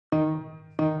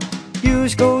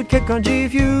use code KEKANJI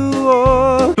if you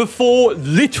are. Before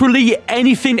literally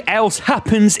anything else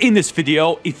happens in this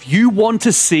video, if you want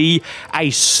to see a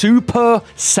Super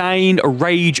Saiyan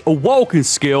Rage Awoken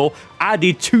skill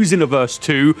added to Xenoverse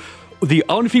 2, the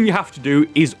only thing you have to do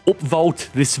is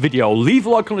upvote this video. Leave a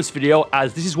like on this video,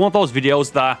 as this is one of those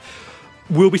videos that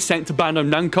will be sent to Bandai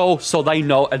Namco, so they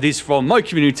know it is from my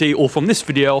community or from this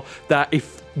video that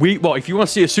if you want to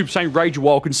see a Super Saiyan Rage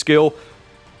Awoken skill,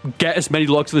 get as many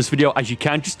likes on this video as you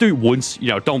can. Just do it once, you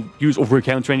know, don't use other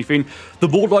accounts or anything. The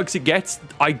more likes it gets,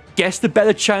 I guess the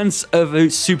better chance of a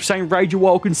Super Saiyan Rage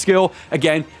Awoken skill.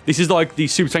 Again, this is like the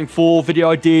Super Saiyan 4 video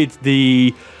I did,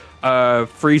 the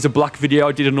Frieza Black video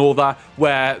I did and all that,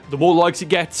 where the more likes it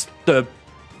gets, the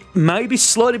maybe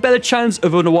slightly better chance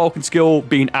of an Awoken skill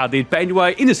being added. But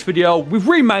anyway, in this video, we've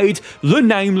remade the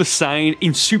Nameless Saiyan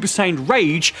in Super Saiyan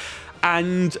Rage,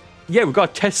 and yeah, we've got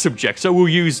a test subject, so we'll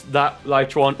use that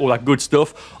later on, all that good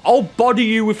stuff. I'll body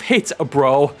you with hit,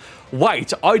 bro.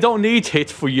 Wait, I don't need hit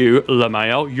for you,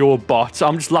 Lamayo. You're a bot.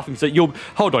 I'm just laughing. So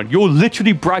hold on. You're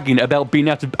literally bragging about being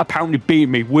able to apparently beat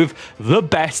me with the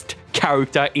best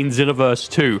character in Xenoverse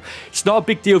 2. It's not a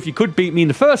big deal if you could beat me in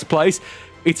the first place.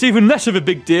 It's even less of a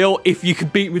big deal if you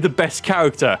could beat me with the best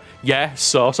character. Yeah,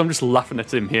 so I'm just laughing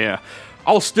at him here.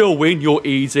 I'll still win. You're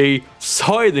easy.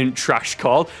 Silent trash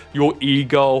call. Your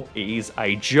ego is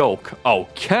a joke.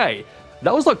 Okay.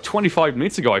 That was like 25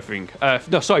 minutes ago, I think.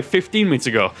 No, sorry, 15 minutes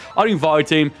ago. I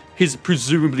invited him. He's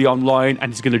presumably online,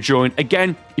 and he's going to join.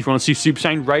 Again, if you want to see Super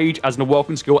Saiyan Rage as an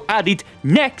Awoken skill added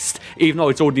next, even though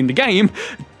it's already in the game,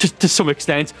 to some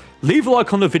extent, leave a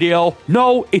like on the video.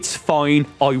 No, it's fine.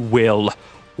 I will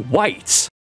wait.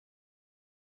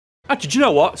 Actually, do you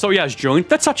know what? So he has joined.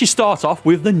 Let's actually start off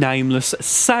with the Nameless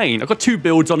Saiyan. I've got two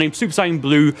builds on him. Super Saiyan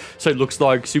Blue, so it looks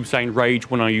like Super Saiyan Rage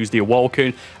when I use the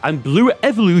Awoken. And Blue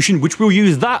Evolution, which we'll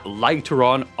use that later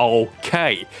on.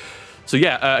 Okay. So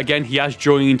yeah, again, he has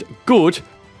joined. Good.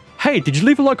 Hey, did you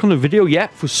leave a like on the video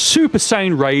yet for Super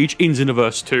Saiyan Rage in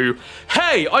Xenoverse 2?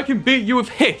 Hey, I can beat you with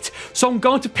hit, so I'm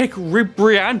going to pick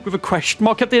Ribrian with a question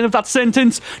mark at the end of that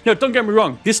sentence. Now, don't get me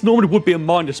wrong, this normally would be a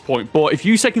minus point, but if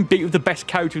you say I can beat you with the best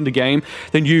character in the game,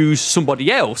 then use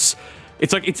somebody else.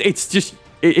 It's like, it's just,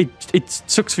 it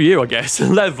sucks for you, I guess.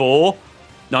 Level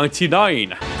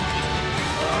 99.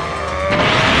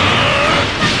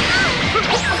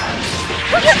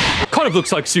 Kind of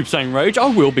looks like Super Saiyan Rage. I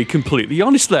will be completely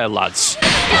honest there, lads.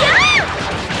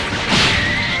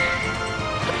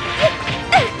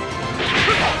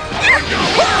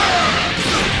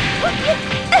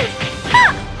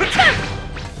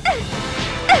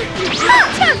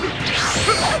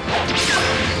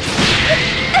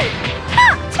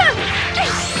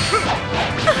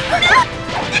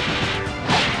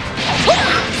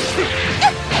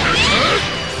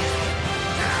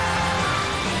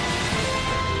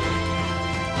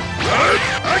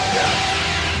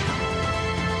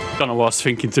 Don't know what I was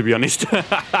thinking, to be honest.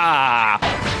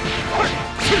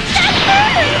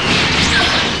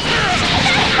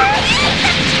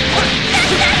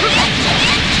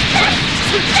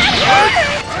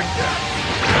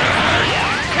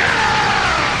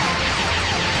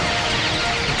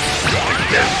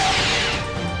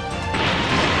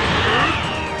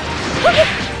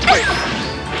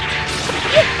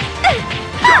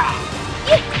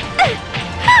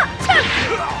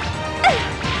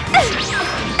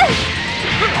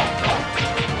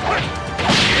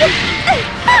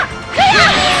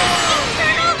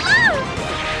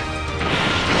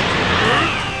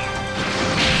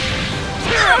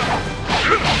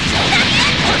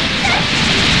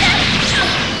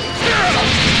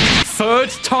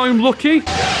 Third time lucky.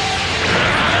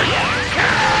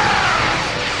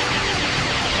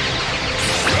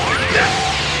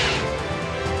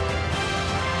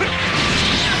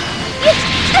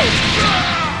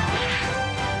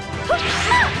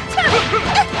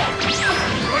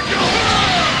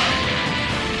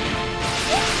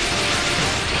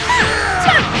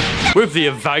 With the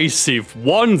evasive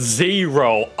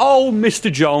 1-0. Oh,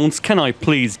 Mr. Jones, can I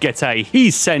please get a he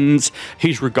sends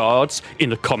his regards in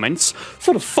the comments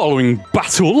for the following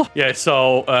battle? Yeah,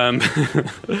 so,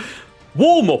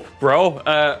 warm up, bro.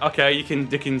 Okay, you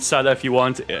can say that if you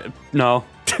want. No.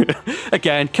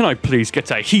 Again, can I please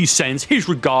get a he sends his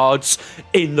regards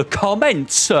in the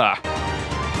comments, sir?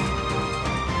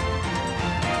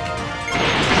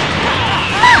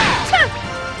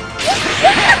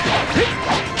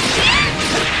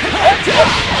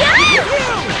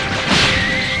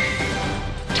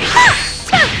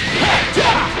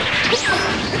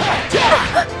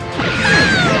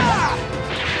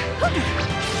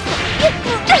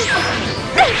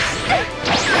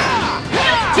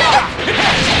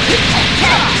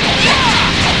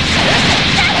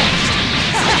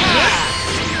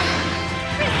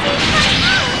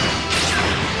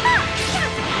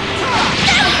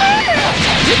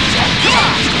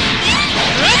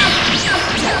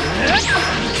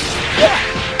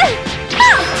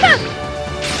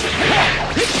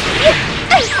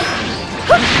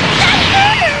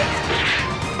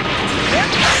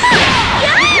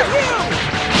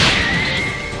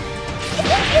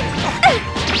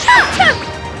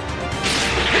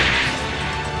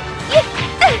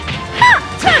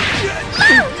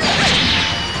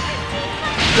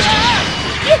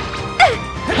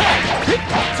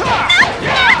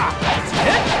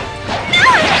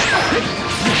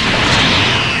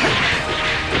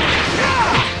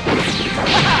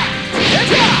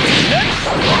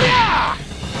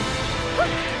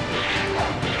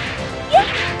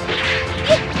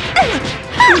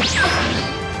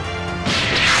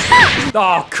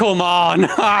 come on.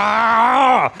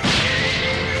 Ah!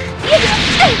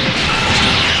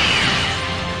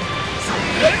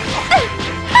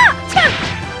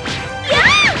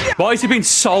 Why has it been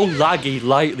so laggy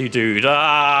lately, dude?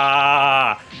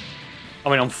 Ah! I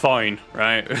mean, I'm fine,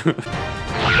 right?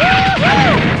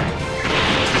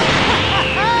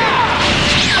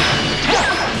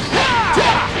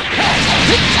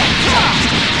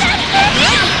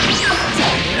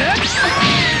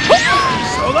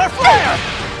 Solar flare!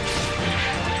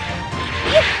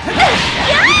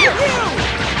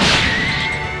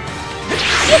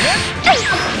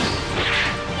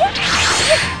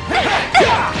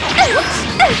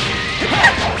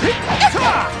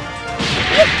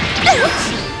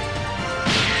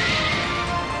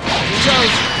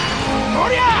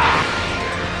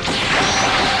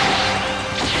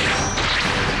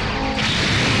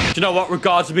 Do you know what?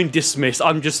 Regards have been dismissed.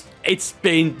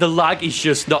 The lag is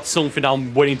just not something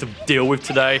I'm willing to deal with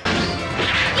today.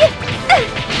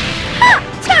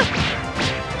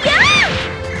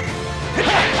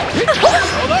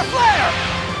 Solar flare!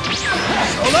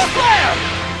 Solar flare!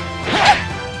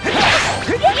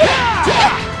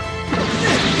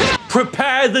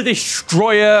 Prepare the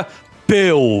destroyer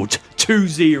build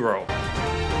 2-0.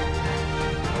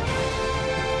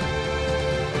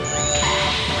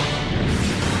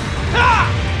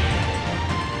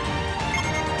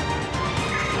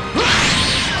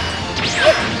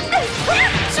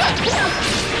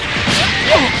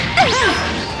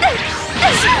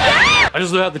 I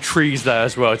just love how the trees there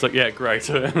as well. It's like, yeah, great.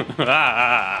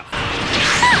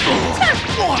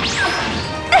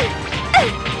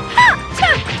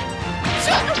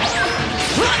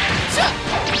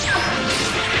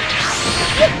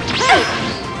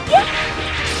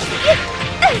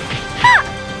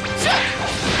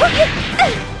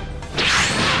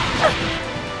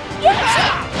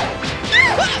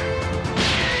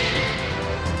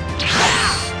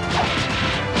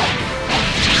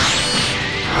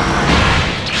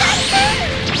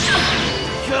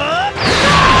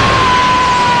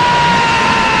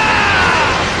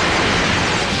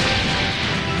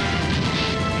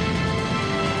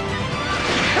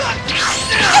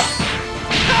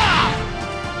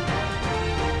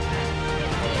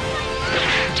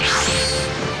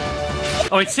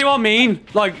 I mean, see what I mean?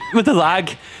 Like, with the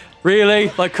lag? Really?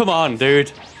 Like, come on,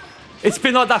 dude. It's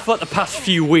been like that for like the past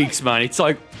few weeks, man. It's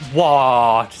like,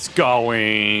 what's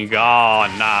going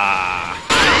on? Nah.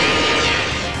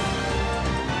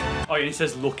 Oh, and he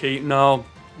says lucky. No,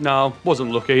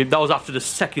 wasn't lucky. That was after the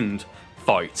second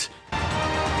fight.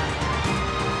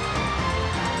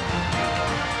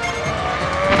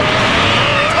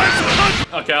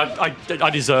 Okay, I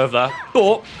deserve that.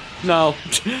 But, no.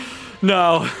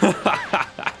 No.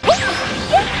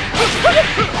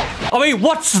 I mean,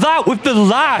 what's that with the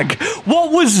lag?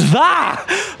 What was that?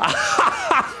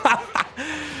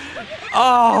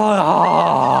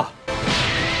 Oh.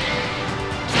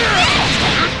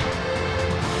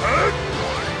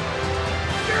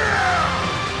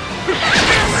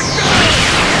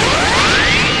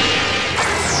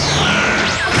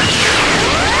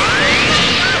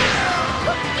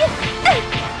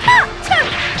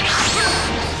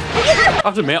 I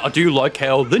have to admit, I do like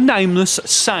how the nameless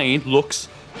Saiyan looks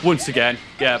once again.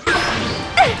 Yeah.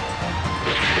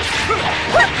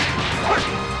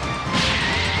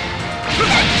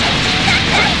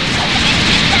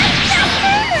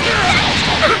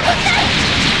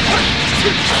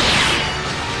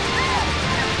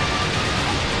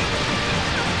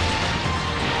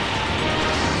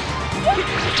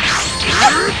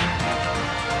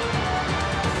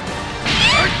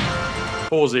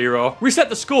 Four 0. Reset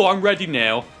the score. I'm ready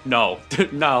now. No.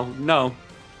 No.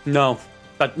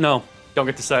 Don't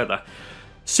get to say that.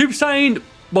 Super Saiyan.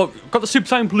 Well, got the Super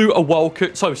Saiyan Blue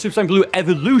Awoken. Sorry, Super Saiyan Blue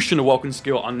Evolution Awoken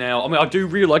Skill on now. I mean, I do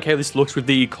really like how this looks with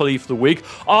the Collie for the week.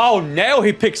 Oh, now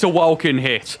he picks Awoken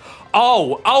hit.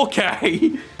 Oh,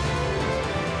 okay.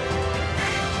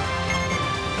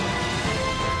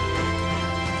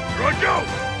 Right, go!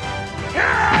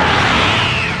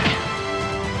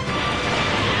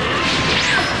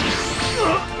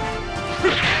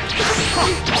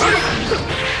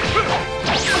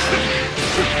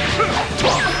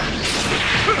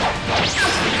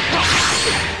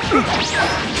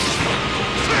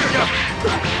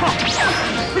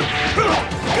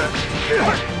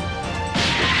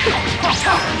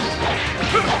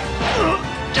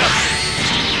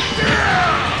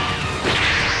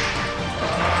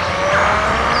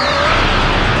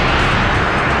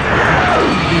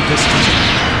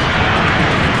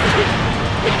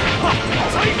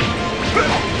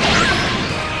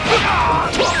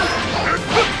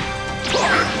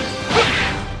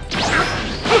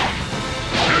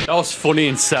 That was funny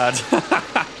and sad.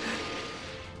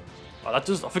 Oh, that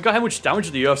does. I forgot how much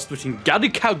damage the Earth splitting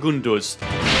Gadika gun does.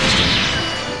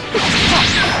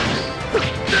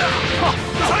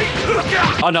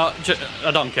 Oh no,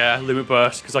 I don't care. Limit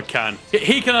burst because I can.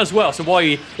 He can as well. So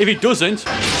why? If he doesn't,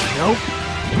 Nope.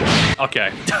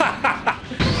 okay.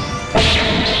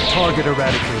 Target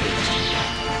eradicated.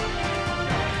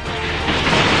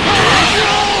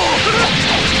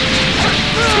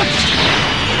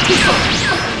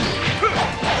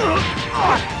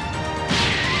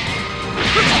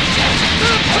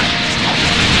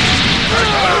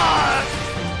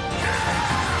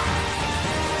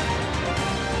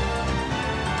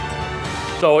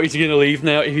 So is he going to leave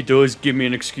now? If he does, give me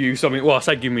an excuse. I mean, well, I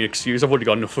say give me an excuse. I've already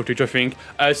got enough footage, I think.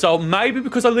 So maybe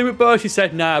because I limit burst, he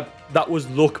said, nah, that was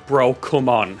luck, bro. Come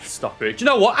on, stop it. Do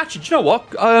you know what? Actually, do you know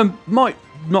what? Might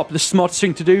not be the smartest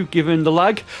thing to do, given the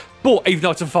lag. But even though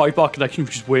it's a 5-bar connection,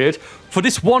 which is weird, for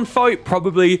this one fight,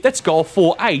 probably, let's go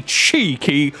for a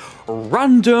cheeky,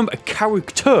 random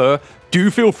character. Do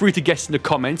feel free to guess in the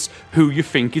comments who you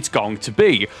think it's going to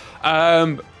be.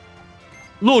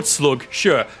 Lord Slug,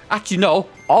 sure. Actually, no.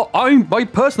 My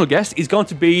personal guess is going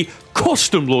to be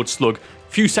Custom Lord Slug.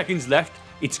 Few seconds left.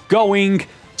 It's going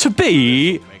to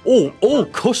be... Oh,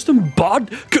 Custom Bad...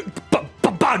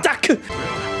 Badak.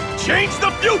 Change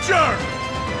the future!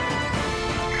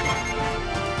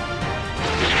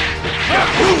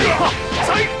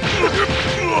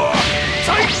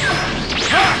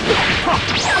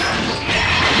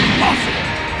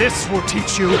 This will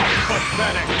teach you.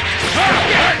 Pathetic.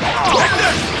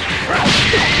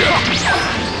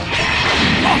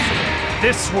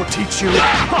 This will teach you.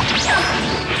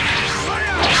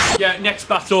 Yeah, next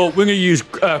battle, we're going to use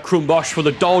Crumbosh for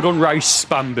the Daldon Race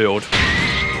spam build.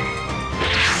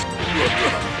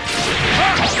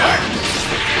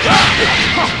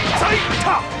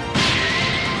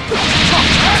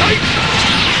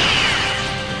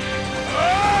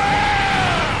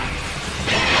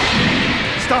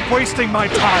 Stop wasting my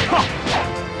time.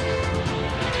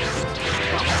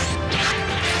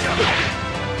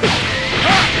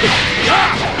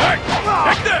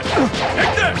 Take this!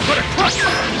 Take this! Put a crush!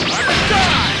 Time to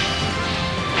die!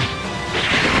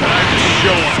 Time to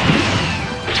show up!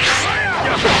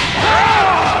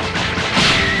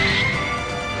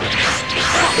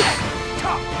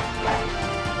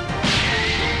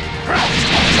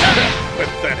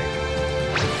 Pathetic.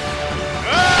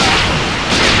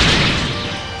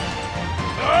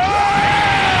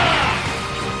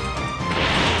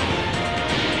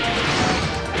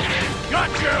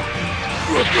 Gotcha!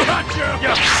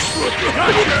 Gotcha!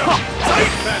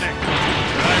 Pathetic.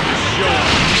 Time to show up.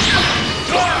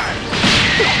 Die!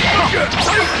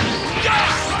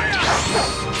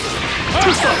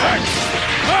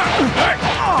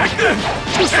 Take this!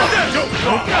 Take this!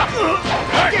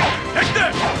 Take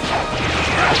this!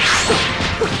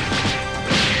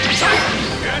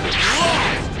 Get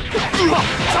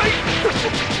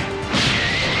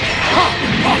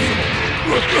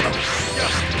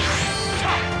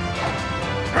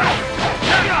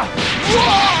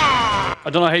I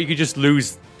don't know how you could just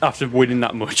lose after winning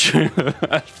that much.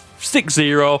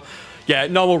 6-0. Yeah,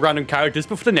 normal random characters,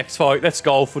 but for the next fight, let's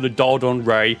go for the Daldon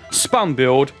Ray spam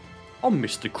build on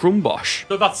Mr. Crumbosh.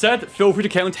 So that said, feel free to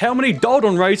count how many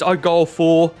Daldon Rays I go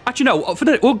for. Actually, no,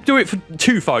 we'll do it for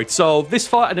 2 fights. So this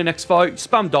fight and the next fight,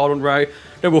 spam Daldon Ray.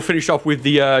 Then we'll finish off with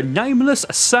the Nameless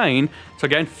Saiyan. So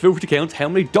again, feel free to count how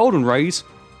many Daldon Rays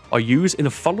I use in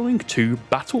the following 2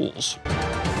 battles.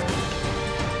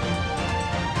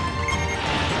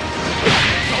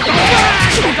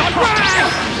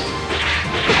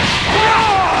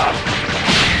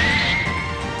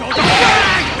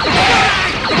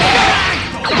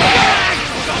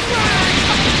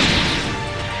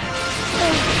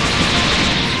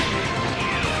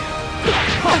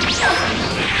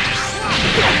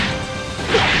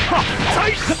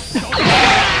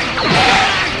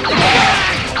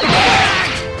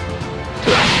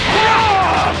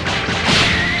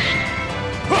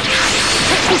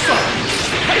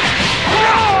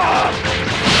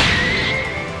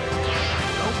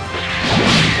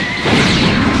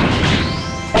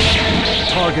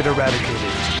 Target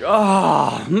eradicated.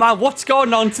 Oh, man, what's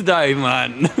going on today,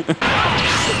 man?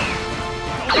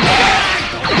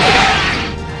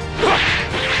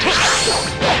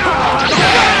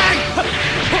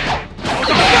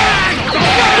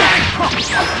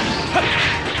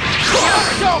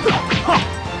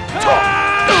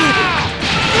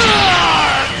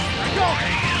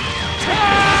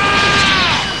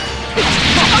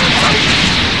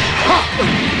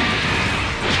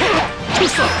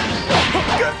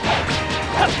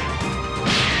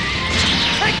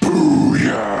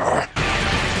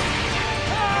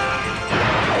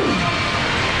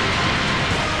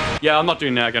 Yeah, I'm not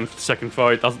doing that again for the second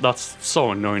fight. That's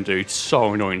so annoying, dude.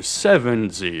 So annoying.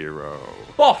 7-0.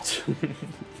 But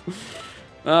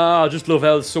I just love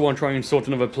how someone trying to sort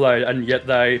another play and yet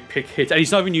they pick hit. And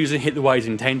he's not even using hit the way he's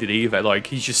intended either. Like,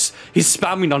 he's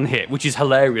spamming on hit, which is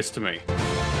hilarious to me.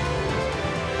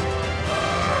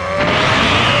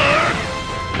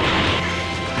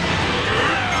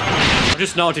 I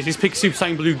just noticed he's picked Super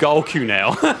Saiyan Blue Goku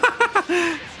now.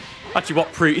 Actually, what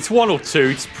it's 1 or 2.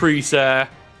 It's preset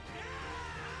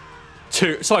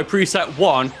 2. Sorry, preset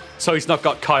 1. So he's not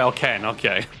got Kyle Ken.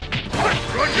 Okay.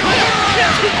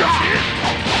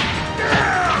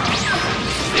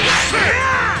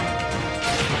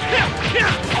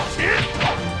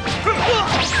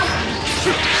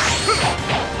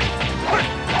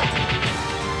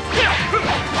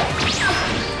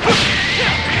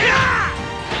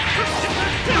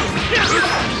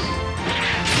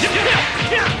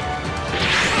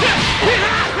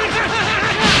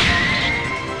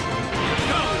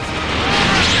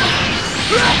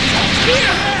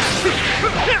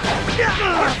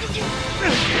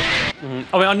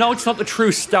 I mean, I know it's not the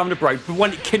true stamina break, but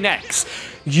when it connects,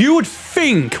 you would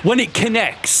think when it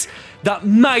connects that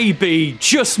maybe,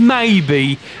 just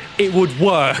maybe, it would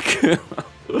work.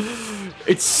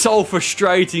 It's so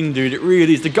frustrating, dude. It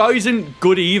really is. The guy isn't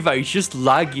good either. He's just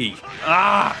laggy.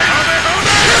 Ah!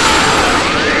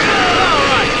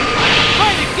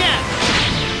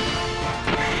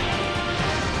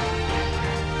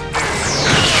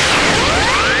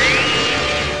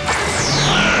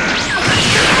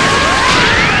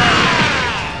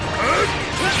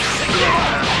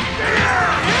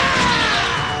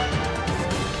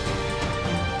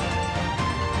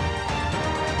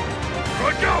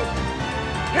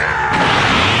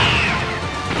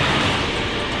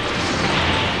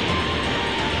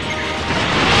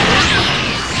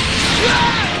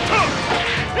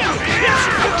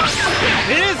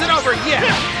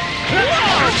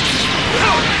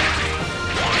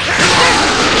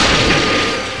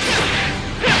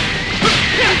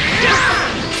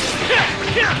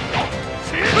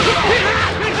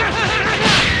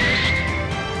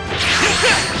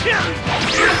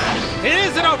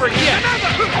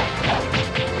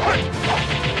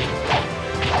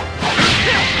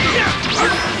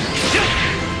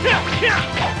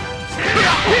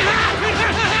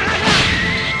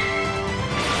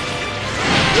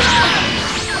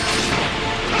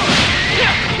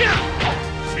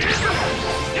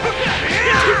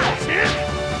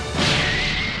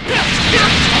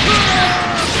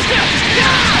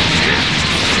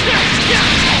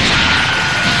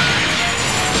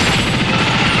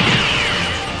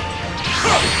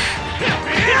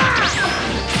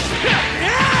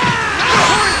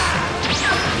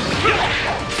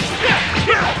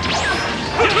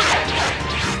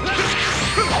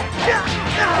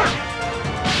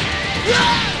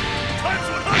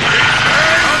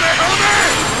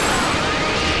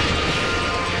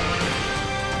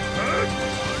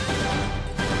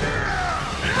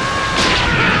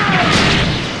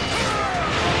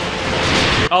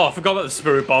 Oh, I forgot about the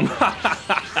Spirit Bomb.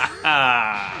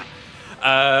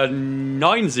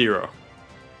 9-0.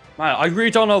 Man, I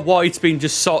really don't know why it's been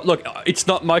just so... Look, it's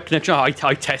not my connection. I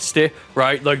test it,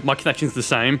 right? Like, my connection's the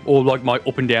same. Or, like, my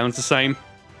up and down's the same.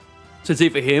 So it's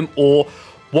either him or...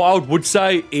 What I would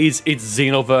say is it's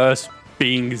Xenoverse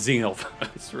being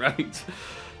Xenoverse, right?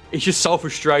 It's just so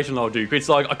frustrating, though, dude. It's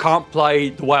like, I can't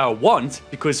play the way I want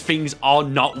because things are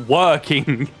not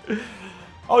working.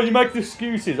 Oh, you make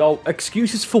excuses. Oh,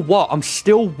 excuses for what? I'm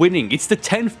still winning. It's the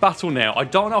 10th battle now. I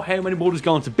don't know how many more there's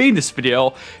going to be in this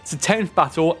video. It's the 10th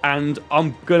battle, and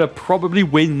I'm going to probably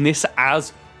win this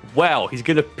as well. He's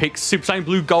going to pick Super Saiyan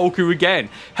Blue Goku again.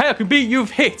 Hey, I can beat you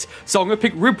with Hit. So I'm going to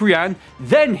pick Ribrianne,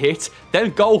 then Hit,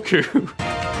 then Goku.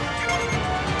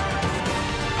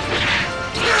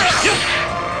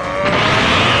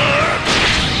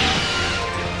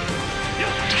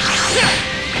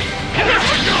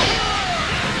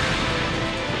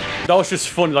 That was just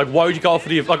funny. Like, why would you go for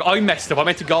the... Like, I messed up. I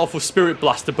meant to go for Spirit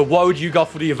Blaster, but why would you go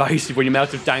for the evasive when you're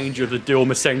out of danger of the dual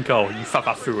Masenko? You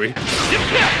fakafui.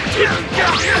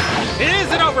 It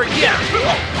isn't over yet!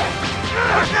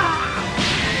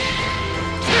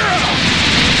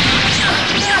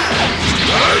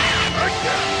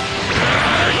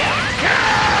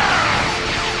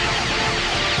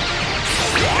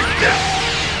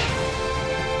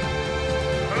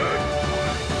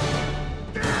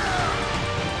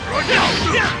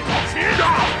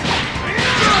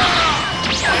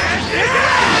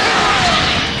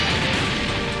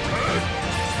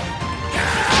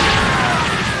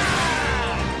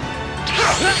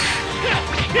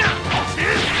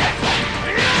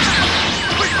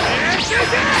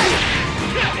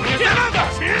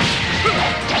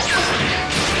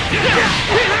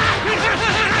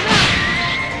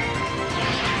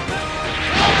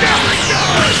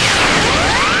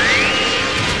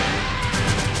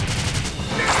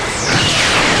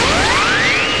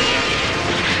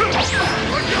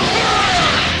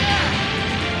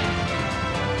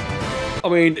 I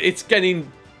mean, it's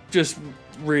getting just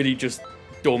really just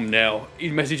dumb now. He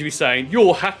messaged me saying,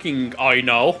 "You're hacking, I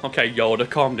know." Okay, Yoda,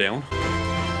 calm down.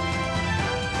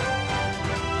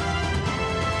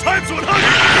 Times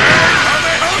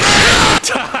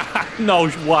 100! No,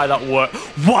 why that worked?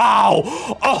 Wow!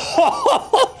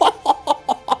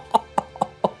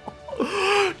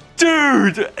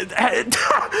 Dude!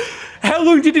 How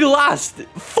long did it last?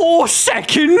 4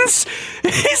 seconds?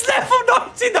 He's level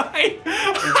 99!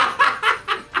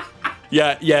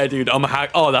 Yeah, dude, I'm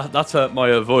hack. Oh, that's hurt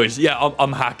my voice. Yeah,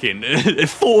 I'm hacking.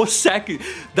 4 seconds.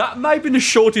 That may have been the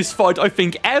shortest fight I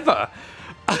think ever.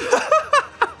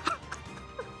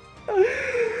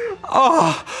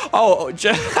 Oh.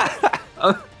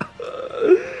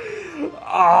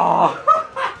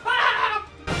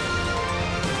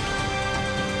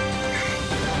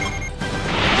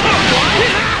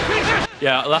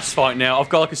 Yeah, last fight now. I've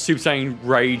got like a Super Saiyan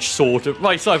Rage sort of.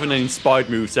 Well, it's not even an inspired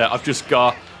moveset. I've just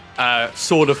got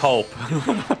Sword of Hope.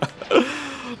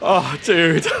 Oh,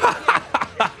 dude.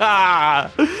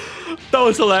 That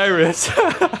was hilarious.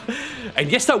 And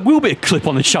yes, that will be a clip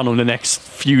on the channel in the next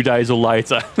few days or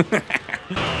later.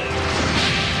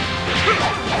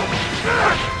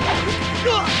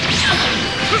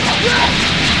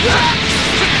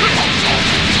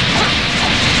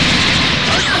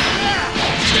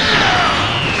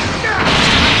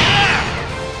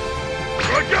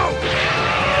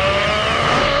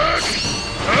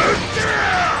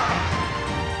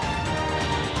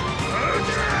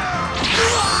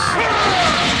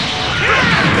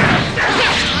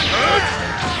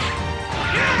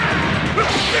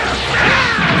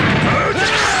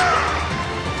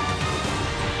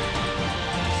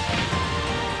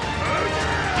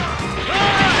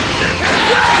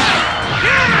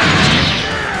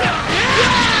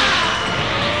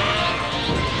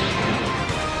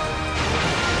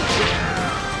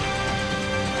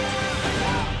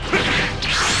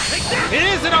 It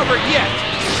isn't over yet!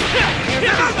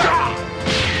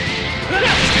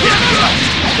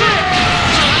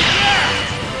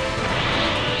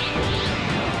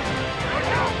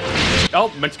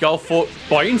 Oh, meant to go for,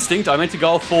 by instinct, I meant to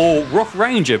go for Rough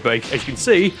Ranger, but as you can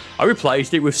see, I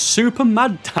replaced it with Super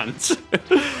Mad Dance.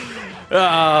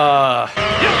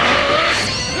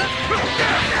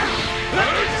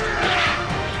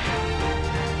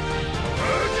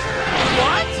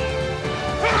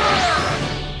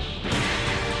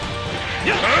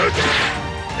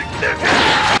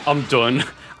 I'm done.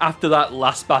 After that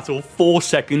last battle, 4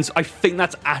 seconds, I think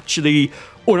that's actually,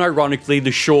 unironically,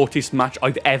 the shortest match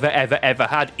I've ever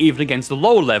had, even against the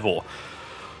lower level.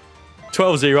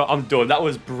 12-0, I'm done. That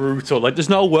was brutal. Like, there's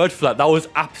no word for that. That was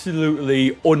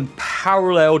absolutely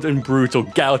unparalleled and brutal.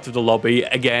 Get out of the lobby.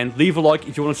 Again, leave a like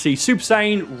if you want to see Super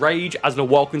Saiyan Rage as an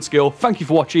Awoken skill. Thank you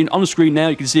for watching. On the screen now,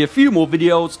 you can see a few more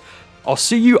videos. I'll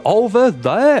see you over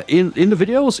there in the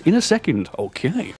videos in a second. Okay.